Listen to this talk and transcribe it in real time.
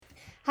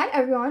Hi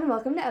everyone,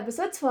 welcome to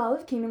episode 12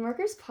 of Kingdom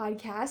Workers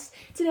Podcast.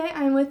 Today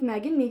I'm with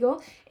Maegan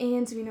Megal,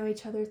 and we know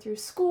each other through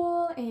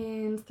school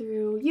and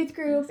through youth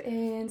group,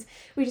 and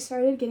we just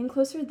started getting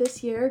closer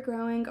this year,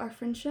 growing our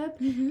friendship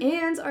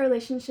and our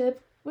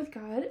relationship with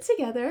God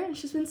together, and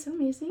she's been so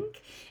amazing,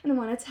 and I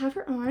wanted to have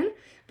her on.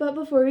 But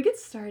before we get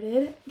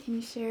started, can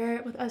you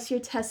share with us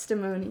your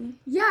testimony?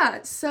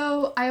 Yeah,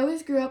 so I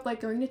always grew up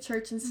going to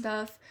church and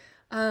stuff,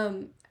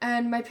 and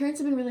my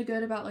parents have been really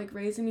good about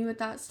raising me with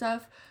that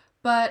stuff,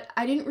 but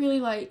I didn't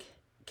really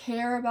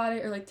care about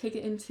it or take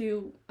it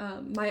into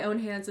my own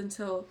hands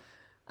until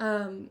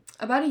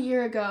about a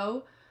year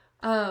ago.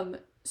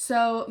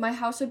 So my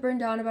house had burned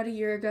down about a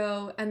year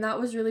ago, and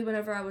that was really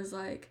whenever I was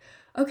like,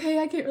 okay,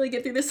 I can't really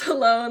get through this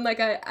alone.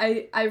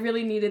 I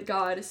really needed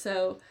God,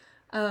 so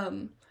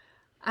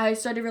I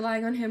started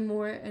relying on him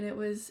more, and it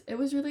was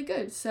really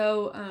good.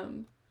 So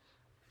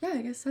yeah,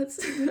 I guess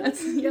that's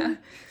yeah.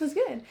 It was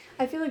good.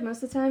 I feel like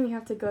most of the time you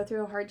have to go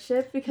through a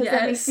hardship because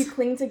that makes you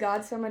cling to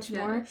God so much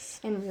more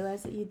and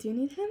realize that you do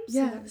need him.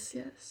 So.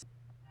 Yes.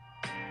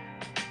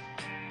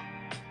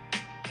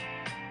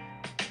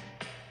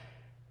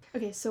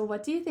 Okay, so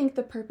what do you think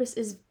the purpose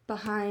is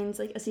behind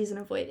a season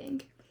of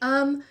waiting?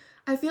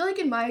 I feel like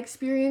in my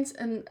experience,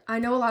 and I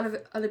know a lot of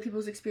other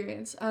people's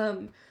experience,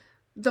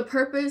 the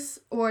purpose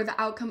or the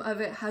outcome of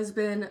it has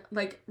been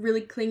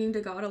really clinging to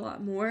God a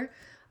lot more.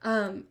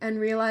 And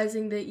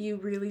realizing that you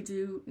really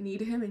do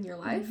need him in your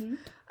life.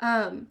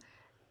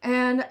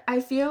 And I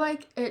feel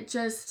like it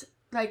just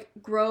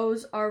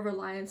grows our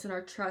reliance and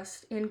our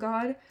trust in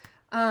God.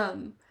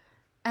 And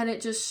it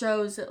just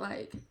shows that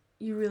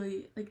you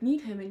really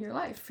need him in your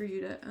life for you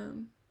to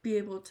be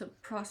able to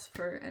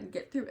prosper and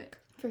get through it.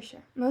 For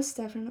sure. Most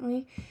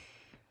definitely.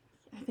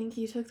 I think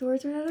you took the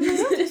words right out of my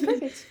mouth. It's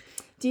perfect.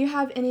 Do you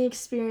have any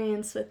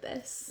experience with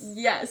this?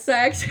 Yes, I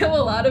actually have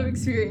a lot of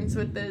experience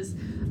with this.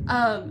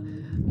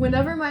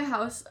 Whenever my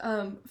house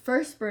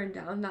first burned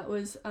down, that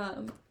was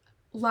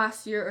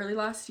early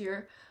last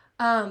year,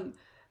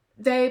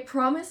 they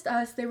promised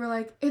us, they were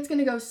like, it's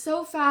gonna go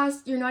so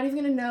fast, you're not even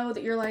gonna know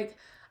that you're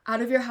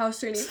out of your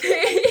house or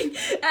anything.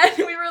 And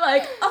we were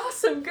like,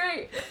 awesome,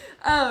 great.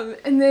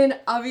 And then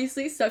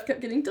obviously stuff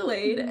kept getting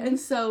delayed, and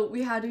so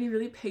we had to be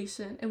really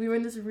patient, and we were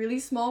in this really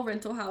small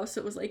rental house,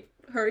 so it was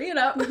hurry it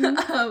up.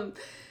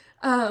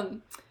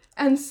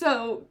 And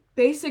so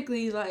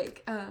basically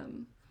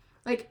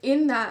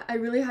in that, I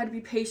really had to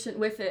be patient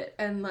with it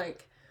and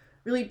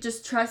really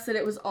just trust that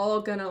it was all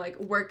gonna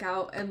work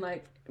out and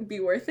be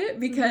worth it,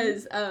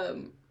 because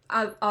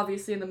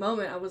obviously in the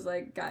moment I was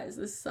like, guys,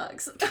 this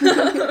sucks.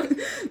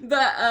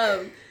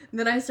 But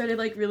then I started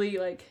really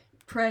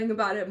praying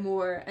about it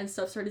more, and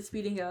stuff started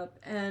speeding up,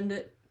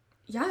 and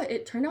yeah,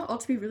 it turned out all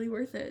to be really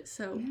worth it.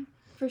 So yeah,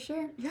 for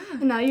sure. Yeah.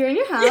 And now you're in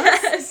your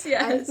house.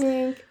 Yes. I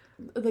think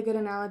the good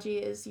analogy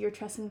is you're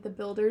trusting that the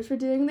builders were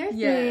doing their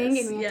thing,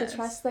 and we have to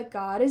trust that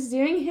God is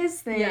doing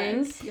his thing.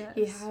 Yes.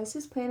 He has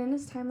his plan and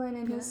his timeline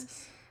and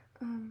his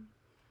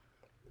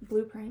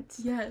blueprint.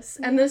 Yes.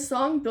 And the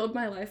song Build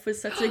My Life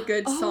was such a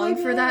good song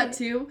for that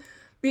too,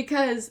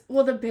 because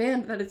the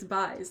band that it's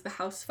by is the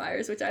House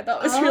Fires, which I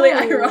thought was really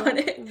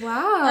ironic.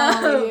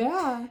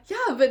 Wow.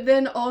 Yeah, but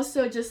then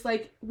also just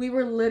we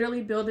were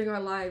literally building our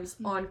lives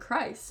on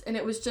Christ, and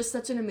it was just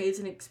such an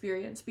amazing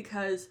experience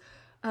because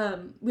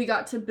we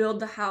got to build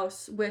the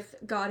house with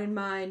God in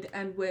mind,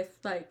 and with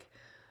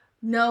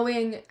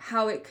knowing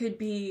how it could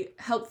be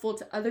helpful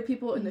to other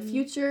people in the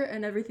future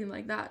and everything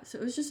like that. So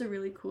it was just a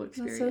really cool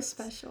experience. That's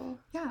so special.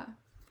 Yeah.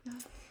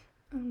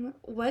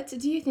 What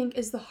do you think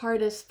is the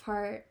hardest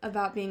part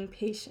about being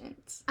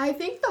patient? I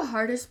think the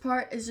hardest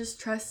part is just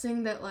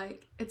trusting that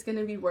it's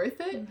gonna be worth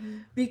it,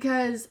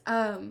 because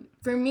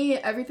for me,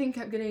 everything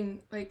kept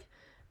getting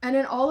and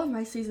in all of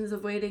my seasons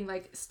of waiting,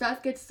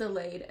 stuff gets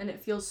delayed, and it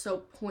feels so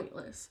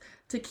pointless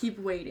to keep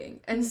waiting.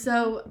 And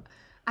so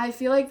I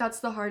feel that's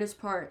the hardest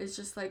part, is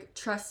just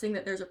trusting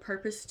that there's a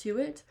purpose to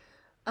it,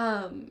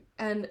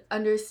 and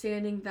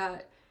understanding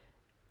that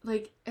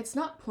it's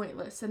not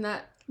pointless, and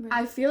that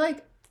I feel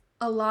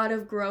a lot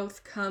of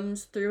growth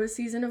comes through a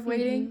season of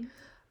waiting.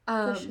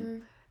 For sure.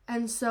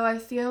 And so I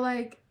feel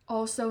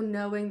also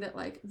knowing that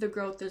the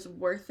growth is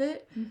worth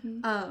it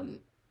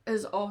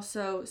is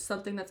also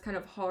something that's kind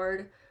of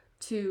hard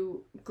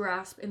to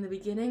grasp in the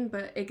beginning,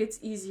 but it gets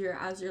easier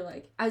as you're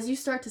as you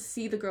start to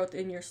see the growth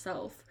in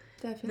yourself.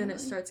 Definitely. Then it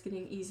starts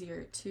getting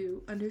easier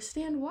to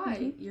understand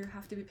why you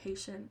have to be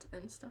patient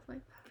and stuff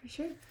like that. For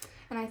sure.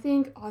 And I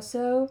think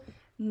also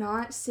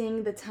not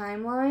seeing the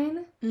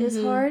timeline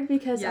is hard,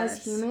 because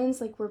as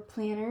humans, we're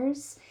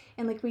planners,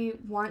 and we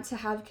want to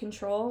have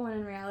control, when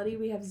in reality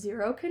we have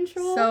zero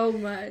control. So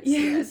much.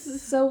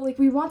 Yes. So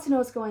we want to know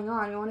what's going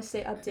on. We want to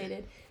stay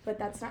updated, but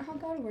that's not how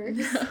God works.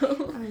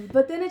 No.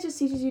 But then it just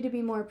teaches you to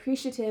be more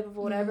appreciative of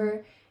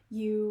whatever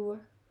you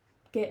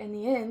get in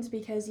the end,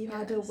 because you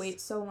had to wait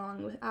so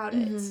long without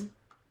it.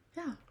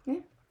 Yeah.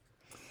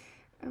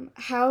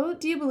 How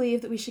do you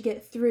believe that we should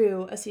get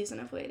through a season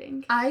of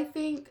waiting? I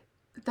think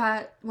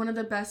that one of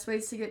the best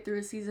ways to get through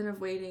a season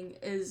of waiting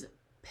is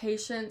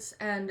patience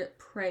and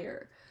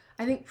prayer.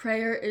 I think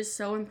prayer is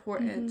so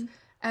important,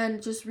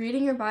 and just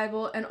reading your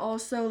Bible, and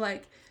also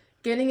like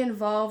getting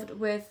involved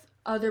with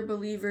other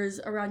believers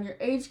around your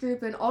age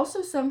group, and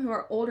also some who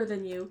are older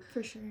than you.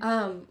 For sure.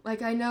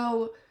 Like I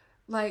know,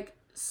 like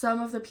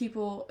some of the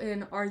people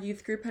in our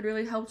youth group had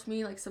really helped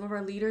me, like some of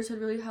our leaders had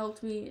really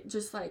helped me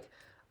just like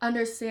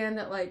understand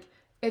that like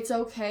it's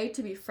okay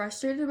to be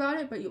frustrated about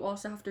it, but you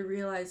also have to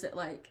realize that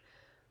like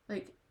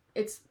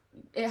it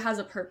has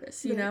a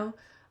purpose, you know?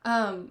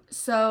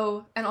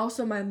 So, and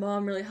also my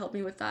mom really helped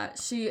me with that.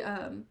 She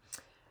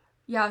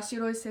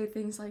would always say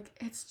things like,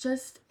 it's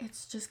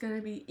just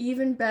gonna be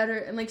even better,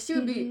 and like she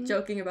would be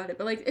joking about it,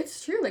 but like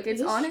it's true, like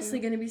it's honestly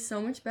gonna be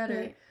so much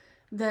better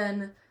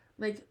than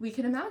like we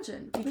can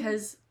imagine,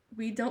 because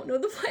we don't know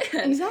the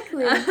plan.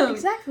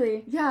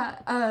 Exactly.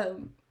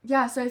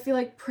 Yeah, so I feel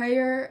like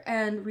prayer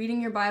and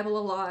reading your Bible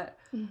a lot,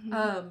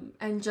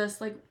 and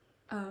just like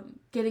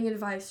getting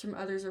advice from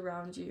others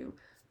around you,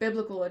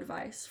 biblical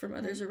advice from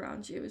others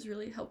around you, is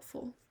really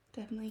helpful.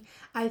 Definitely.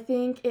 I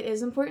think it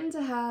is important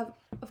to have,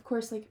 of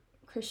course, like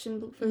Christian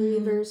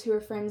believers who are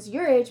friends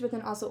your age, but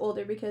then also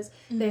older, because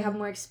they have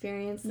more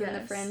experience than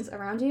the friends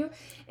around you.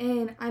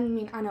 And I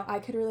mean, I know I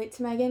could relate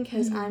to Maegan,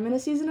 because I'm in a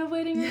season of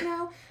waiting right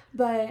now,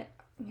 but,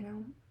 you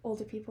know,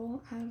 older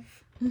people have,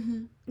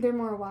 they're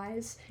more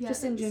wise,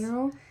 just in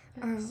general.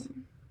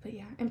 But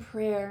yeah, and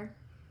prayer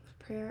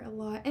a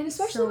lot. And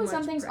especially when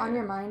something's on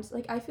your mind.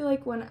 Like, I feel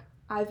like when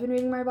I've been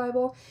reading my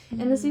Bible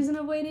in the season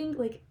of waiting,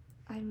 like,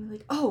 I'm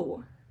like,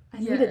 oh, I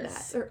needed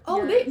that. Or,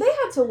 oh, they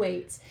had to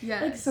wait.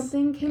 Like,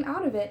 something came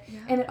out of it.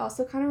 And it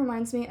also kind of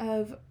reminds me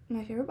of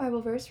my favorite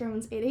Bible verse,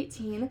 Romans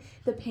 8:18.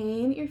 The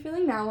pain you're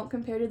feeling now won't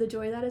compare to the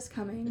joy that is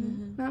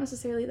coming. Not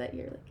necessarily that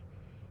you're, like,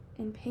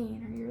 in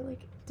pain or you're,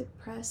 like,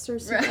 depressed or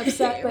super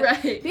upset.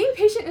 But being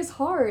patient is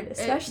hard,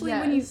 especially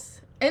when you...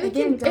 And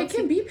it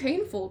can be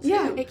painful, too.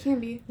 Yeah, it can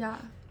be. Yeah.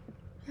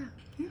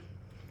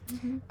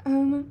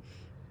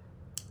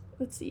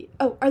 Let's see.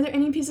 Oh, are there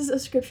any pieces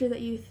of scripture that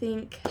you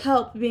think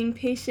help being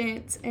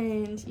patient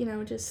and, you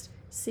know, just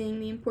seeing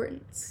the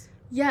importance?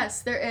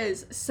 Yes, there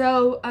is.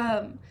 So,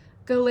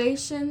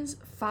 Galatians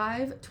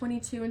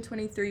 5:22 and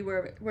 23,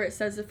 where it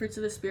says the fruits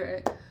of the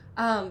Spirit.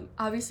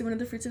 Obviously, one of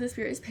the fruits of the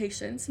Spirit is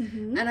patience.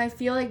 And I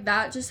feel like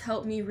that just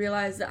helped me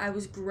realize that I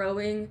was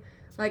growing,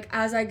 like,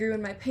 as I grew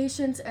in my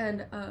patience,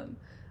 and,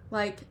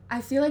 like,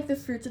 I feel like the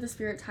fruits of the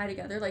Spirit tie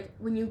together. Like,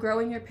 when you grow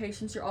in your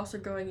patience, you're also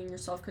growing in your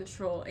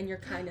self-control and your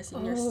kindness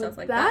and your stuff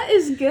like that. That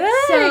is good.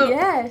 So,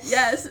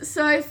 yes.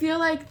 So I feel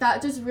like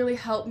that just really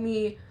helped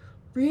me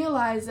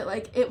realize that,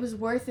 like, it was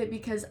worth it,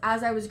 because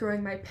as I was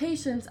growing my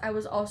patience, I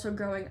was also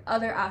growing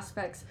other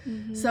aspects.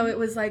 So it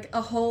was, like,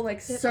 a whole,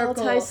 like, circle. It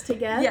all ties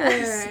together.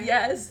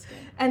 Yes.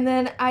 And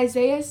then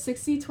Isaiah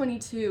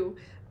 60:22,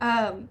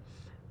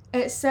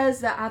 it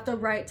says that at the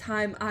right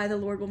time, I, the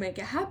Lord, will make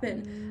it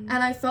happen.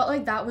 And I felt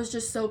like that was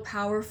just so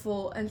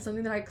powerful and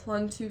something that I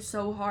clung to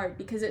so hard,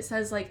 because it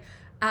says, like,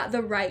 at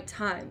the right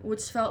time,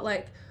 which felt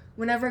like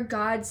whenever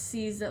God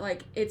sees that,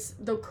 like, it's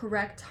the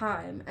correct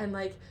time, and,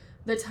 like,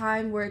 the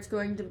time where it's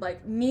going to,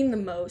 like, mean the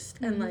most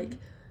and, like,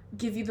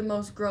 give you the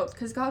most growth,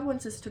 because God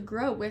wants us to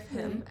grow with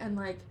Him, and,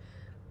 like,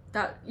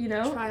 that, you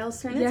know?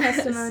 Trials turn into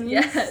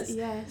testimonies.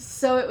 Yes.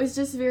 So it was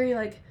just very,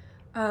 like,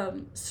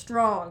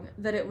 strong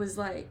that it was,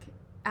 like,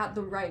 at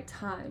the right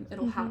time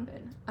it'll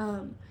happen.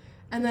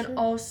 And then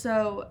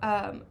also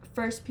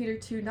 1 Peter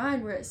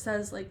 2:9, where it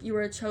says, like, you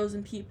are a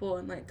chosen people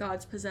and, like,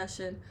 God's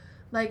possession.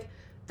 Like,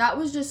 that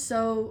was just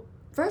so...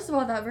 First of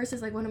all, that verse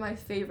is, like, one of my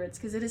favorites,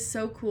 because it is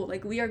so cool.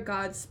 Like, we are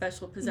God's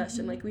special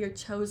possession. Like, we are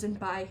chosen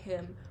by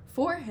Him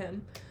for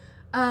Him.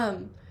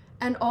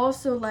 And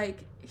also,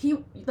 like,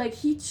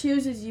 he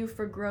chooses you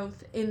for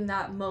growth in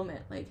that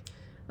moment.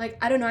 Like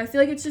I don't know, I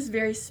feel like it's just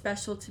very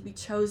special to be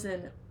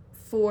chosen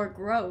for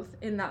growth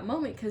in that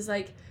moment, because,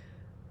 like,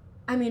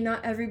 I mean,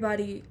 not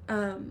everybody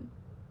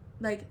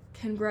like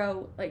can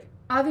grow, like,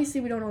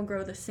 obviously we don't all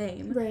grow the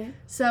same, right?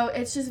 So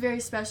it's just very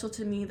special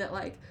to me that,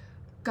 like,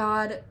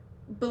 God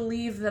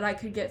believed that I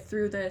could get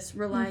through this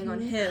relying on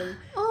Him.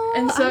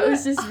 And so it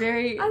was just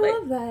very I like,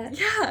 love that.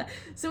 Yeah,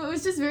 so it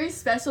was just very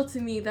special to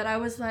me that I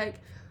was like,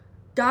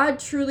 God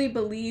truly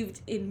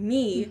believed in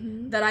me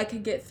that I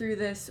could get through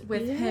this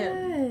with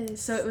Him.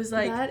 So it was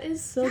like... That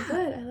is so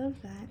good. I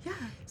love that. Yeah.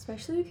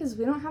 Especially because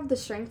we don't have the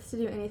strength to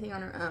do anything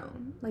on our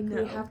own. Like,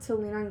 we have to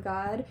lean on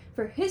God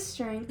for His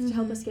strength to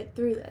help us get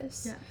through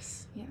this.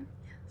 Yes. Yeah.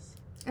 Yes.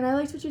 And I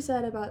liked what you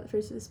said about the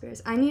fruits of the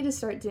Spirit. I need to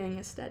start doing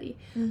a study.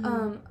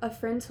 A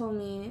friend told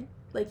me,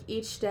 like,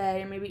 each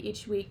day or maybe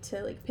each week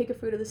to, like, pick a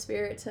fruit of the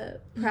Spirit to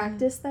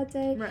practice that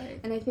day. Right.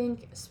 And I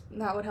think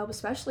that would help,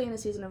 especially in a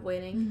season of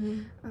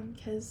waiting,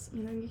 because,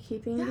 you know, you're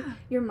keeping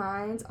your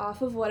mind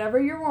off of whatever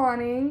you're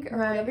wanting or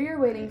whatever you're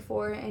waiting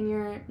for, and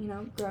you're, you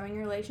know, growing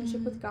your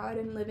relationship with God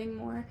and living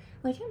more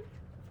like Him.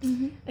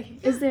 Okay.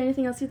 Is there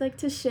anything else you'd like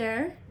to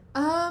share?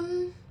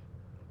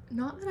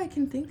 Not that I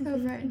can think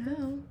of right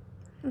now.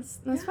 That's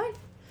fine.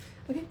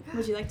 Okay.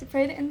 Would you like to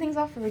pray to end things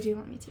off, or would you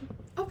want me to?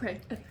 I'll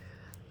pray. Okay.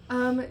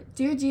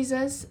 Dear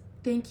Jesus,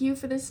 thank you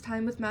for this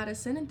time with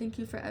Madison, and thank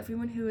you for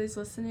everyone who is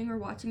listening or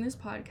watching this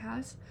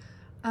podcast.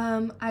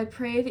 I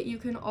pray that you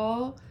can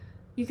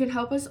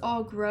help us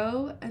all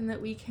grow, and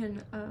that we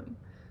can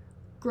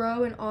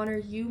grow and honor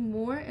you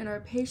more in our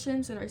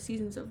patience and our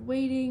seasons of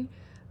waiting,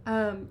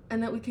 and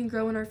that we can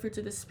grow in our fruits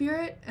of the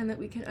Spirit, and that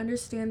we can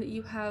understand that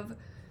you have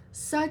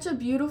such a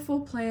beautiful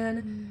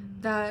plan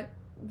that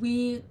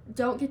we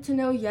don't get to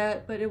know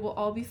yet, but it will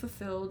all be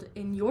fulfilled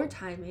in your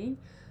timing,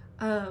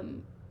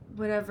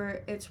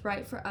 whenever it's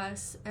right for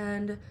us,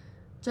 and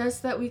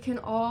just that we can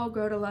all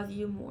grow to love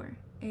you more.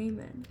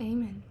 Amen.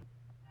 Amen.